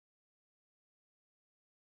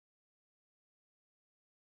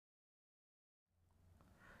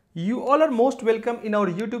You all are most welcome in our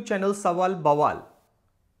YouTube channel Sawaal Bawaal.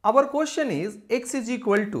 Our question is x is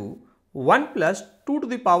equal to 1 plus 2 to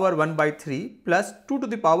the power 1 by 3 plus 2 to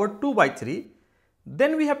the power 2 by 3.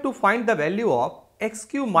 Then we have to find the value of x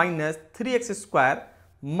cube minus 3x square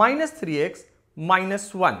minus 3x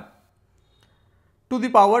minus 1 to the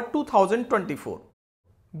power 2024.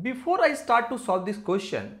 Before I start to solve this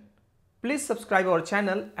question, please subscribe our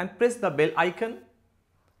channel and press the bell icon.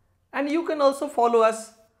 And you can also follow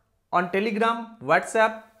us on Telegram,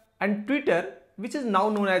 WhatsApp and Twitter, which is now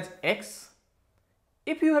known as X.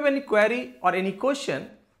 If you have any query or any question,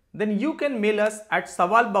 then you can mail us at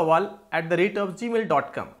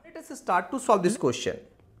sawalbawal@gmail.com. Let us start to solve this question.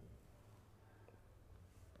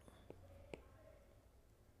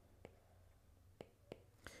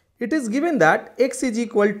 It is given that x is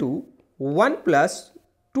equal to 1 plus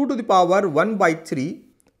 2 to the power 1 by 3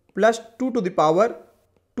 plus 2 to the power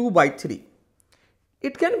 2 by 3.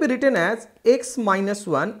 It can be written as x minus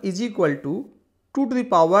 1 is equal to 2 to the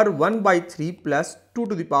power 1 by 3 plus 2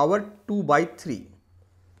 to the power 2 by 3.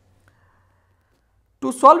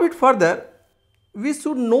 To solve it further, we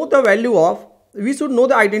should know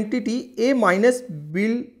the identity a minus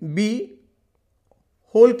b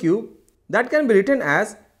whole cube, that can be written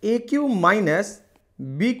as a cube minus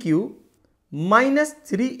b cube minus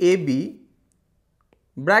 3ab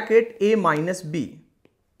bracket a minus b.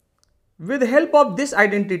 With the help of this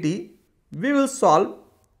identity, we will solve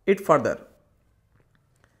it further.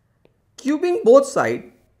 Cubing both sides,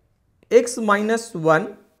 x minus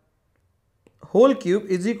 1 whole cube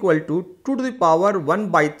is equal to 2 to the power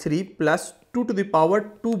 1 by 3 plus 2 to the power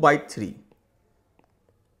 2 by 3.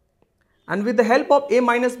 And with the help of a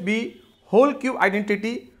minus b whole cube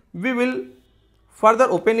identity, we will further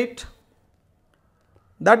open it.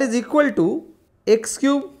 That is equal to x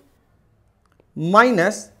cube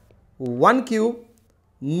minus 1 cube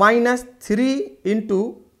minus 3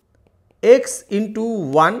 into x into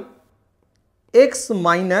 1 x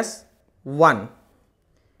minus 1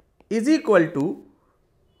 is equal to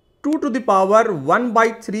 2 to the power 1 by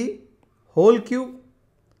 3 whole cube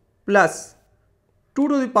plus 2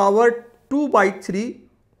 to the power 2 by 3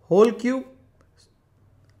 whole cube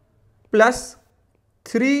plus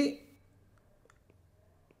 2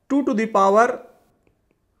 to the power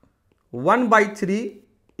 1 by 3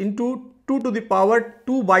 into 2 to the power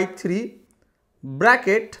 2 by 3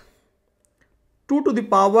 bracket 2 to the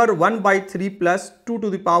power 1 by 3 plus 2 to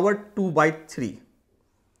the power 2 by 3.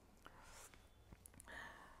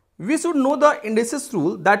 We should know the indices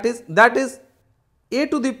rule, that is a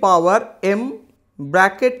to the power m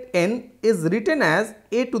bracket n is written as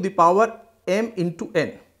a to the power m into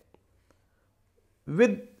n.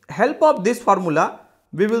 With help of this formula,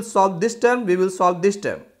 we will solve this term, we will solve this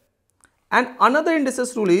term. And another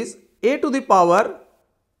indices rule is a to the power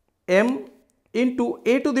m into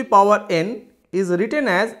a to the power n is written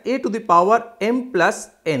as a to the power m plus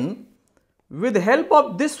n. With help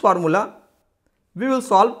of this formula, we will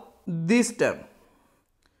solve this term.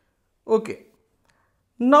 Okay.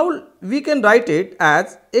 Now we can write it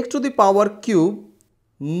as x to the power cube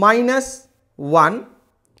minus 1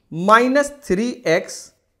 minus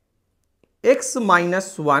 3x x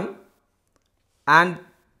minus 1, and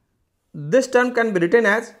this term can be written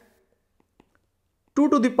as 2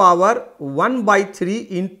 to the power 1 by 3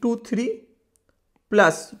 into 3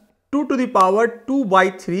 plus 2 to the power 2 by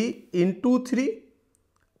 3 into 3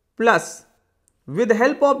 plus, with the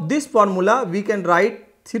help of this formula, we can write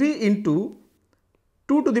 3 into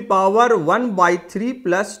 2 to the power 1 by 3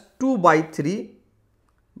 plus 2 by 3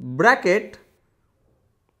 bracket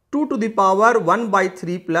 2 to the power 1 by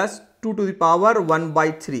 3 plus 2 to the power 1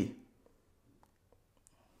 by 3.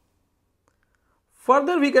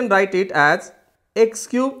 Further, we can write it as x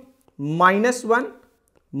cube minus 1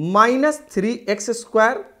 minus 3x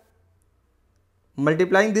square,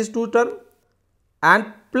 multiplying these two terms,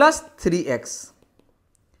 and plus 3x.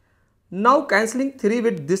 Now cancelling 3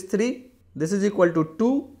 with this 3, this is equal to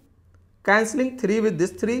 2. Cancelling 3 with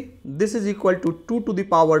this 3, this is equal to 2 to the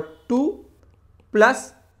power 2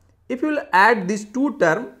 plus, if you will add these two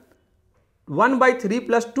terms, 1 by 3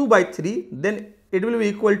 plus 2 by 3, then it will be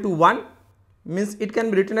equal to 1, means it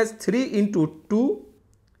can be written as 3 into 2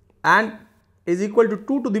 and is equal to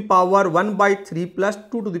 2 to the power 1 by 3 plus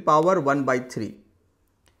 2 to the power 1 by 3.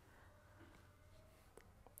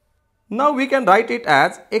 Now we can write it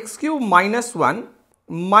as x cube minus 1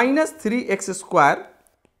 minus 3x square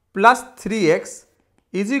plus 3x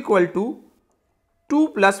is equal to 2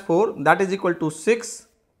 plus 4, that is equal to 6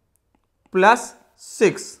 plus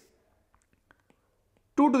 6.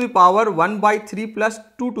 2 to the power 1 by 3 plus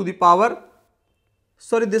 2 to the power,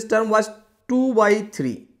 this term was 2 by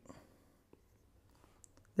 3.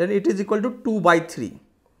 then it is equal to 2 by 3.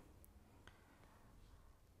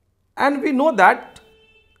 And we know that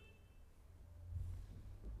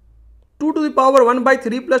 2 to the power 1 by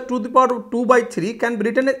 3 plus 2 to the power 2 by 3 can be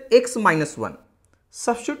written as x minus 1.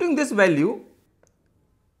 Substituting this value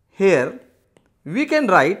here, we can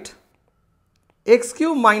write x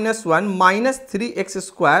cube minus 1 minus 3x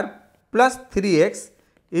square plus 3x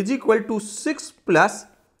is equal to 6 plus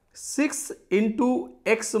 6 into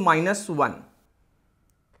x minus 1.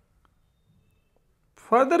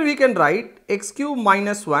 Further, we can write x cube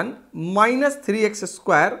minus 1 minus 3x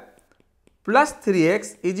square plus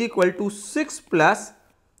 3x is equal to 6 plus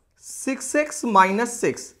 6x minus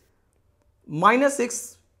 6. Minus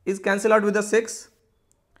 6 is cancelled out with the 6.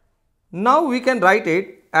 Now we can write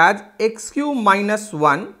it as x cube minus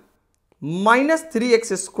 1 minus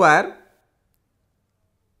 3x square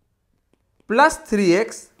plus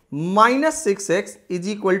 3x minus 6x is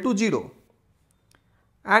equal to 0.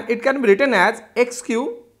 And it can be written as x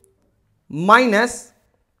cube minus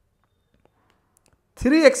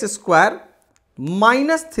 3x square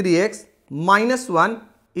minus 3x minus 1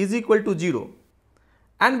 is equal to 0.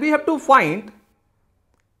 And we have to find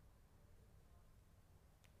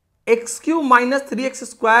x cube minus 3x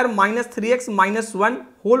square minus 3x minus 1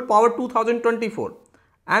 whole power 2024,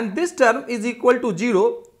 and this term is equal to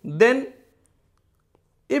 0. Then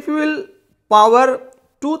if we will power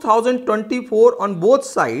 2024 on both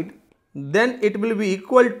sides, then it will be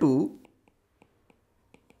equal to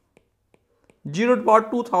 0 to power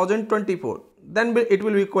 2024, then it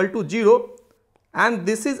will be equal to 0, and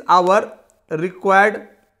this is our required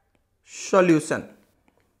solution.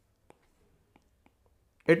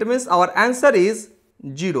 It means our answer is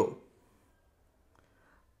 0.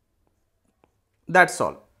 That's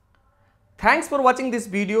all. Thanks for watching this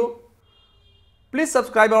video. Please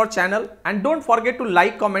subscribe our channel and don't forget to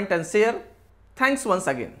like, comment and share. Thanks once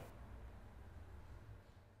again.